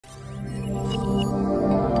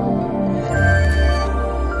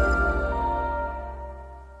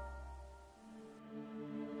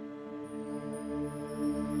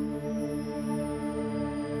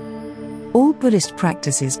Buddhist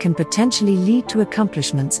practices can potentially lead to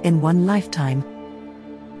accomplishments in one lifetime.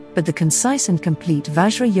 But the concise and complete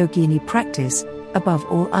Vajrayogini practice, above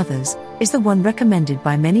all others, is the one recommended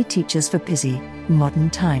by many teachers for busy,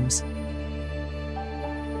 modern times.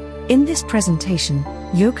 In this presentation,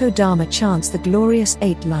 Yoko Dharma chants the glorious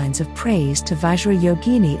 8 lines of praise to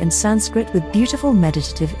Vajrayogini in Sanskrit with beautiful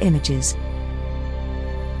meditative images.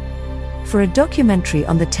 For a documentary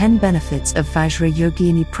on the 10 benefits of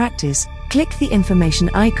Vajrayogini practice, click the information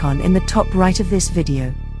icon in the top right of this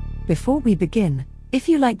video. Before we begin, if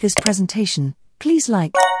you like this presentation, please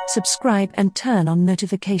like, subscribe and turn on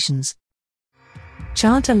notifications.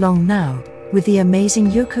 Chant along now with the amazing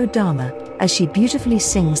Yoko Dharma as she beautifully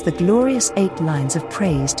sings the glorious 8 lines of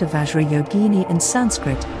praise to Vajrayogini in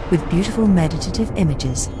Sanskrit with beautiful meditative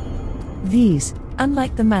images. These,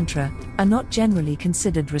 unlike the mantra, are not generally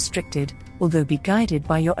considered restricted, although be guided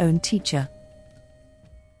by your own teacher.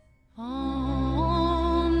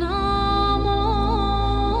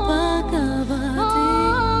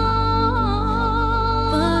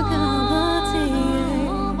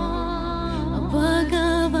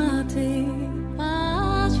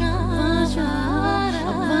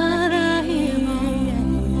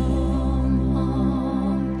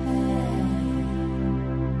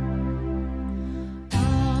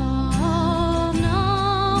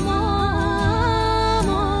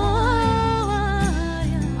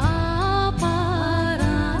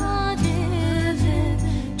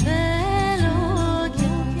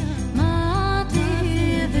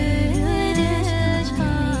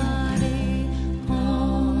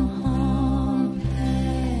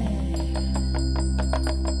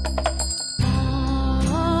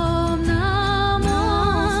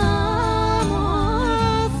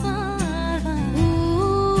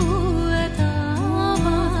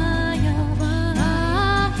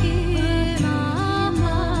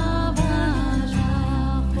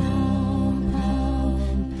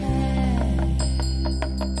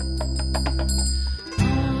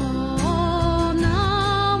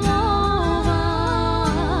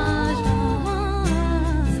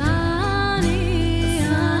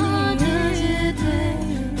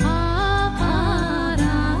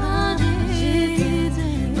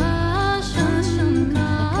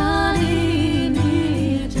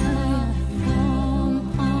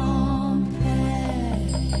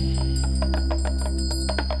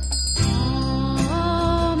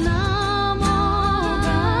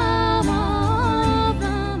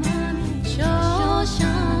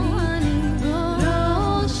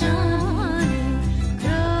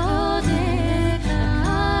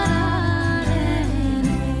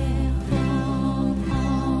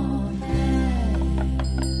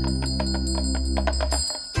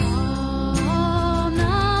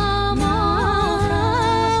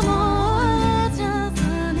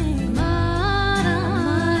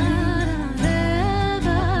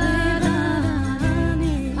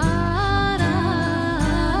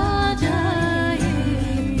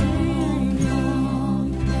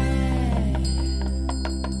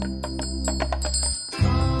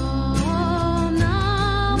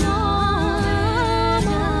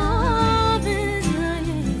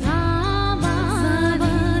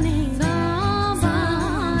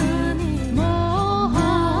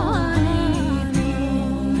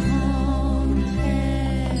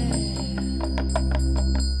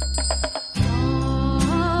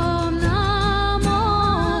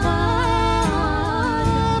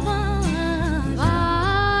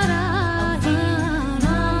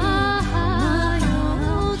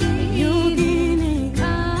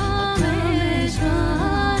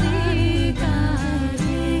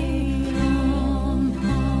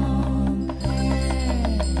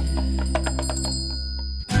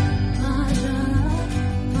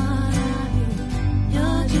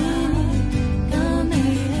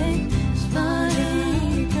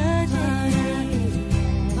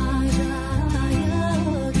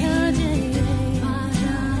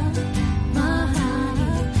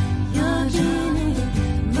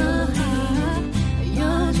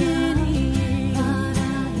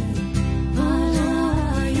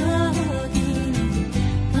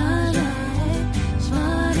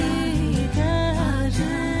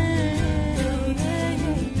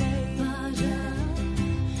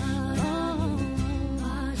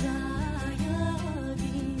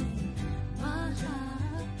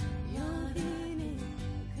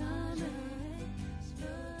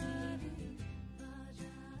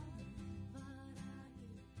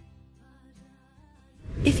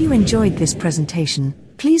 If you enjoyed this presentation,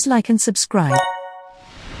 please like and subscribe.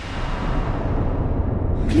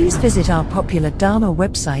 Please Please visit our popular Dharma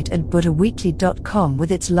website at buddhaweekly.com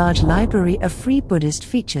with its large library of free Buddhist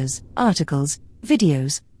features, articles,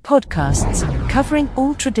 videos, podcasts, covering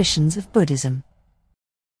all traditions of Buddhism.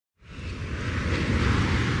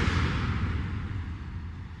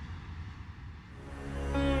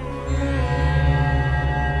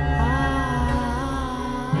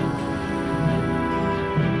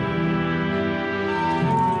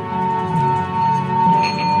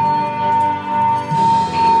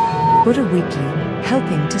 Buddha Weekly,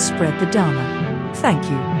 helping to spread the Dharma. Thank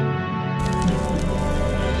you.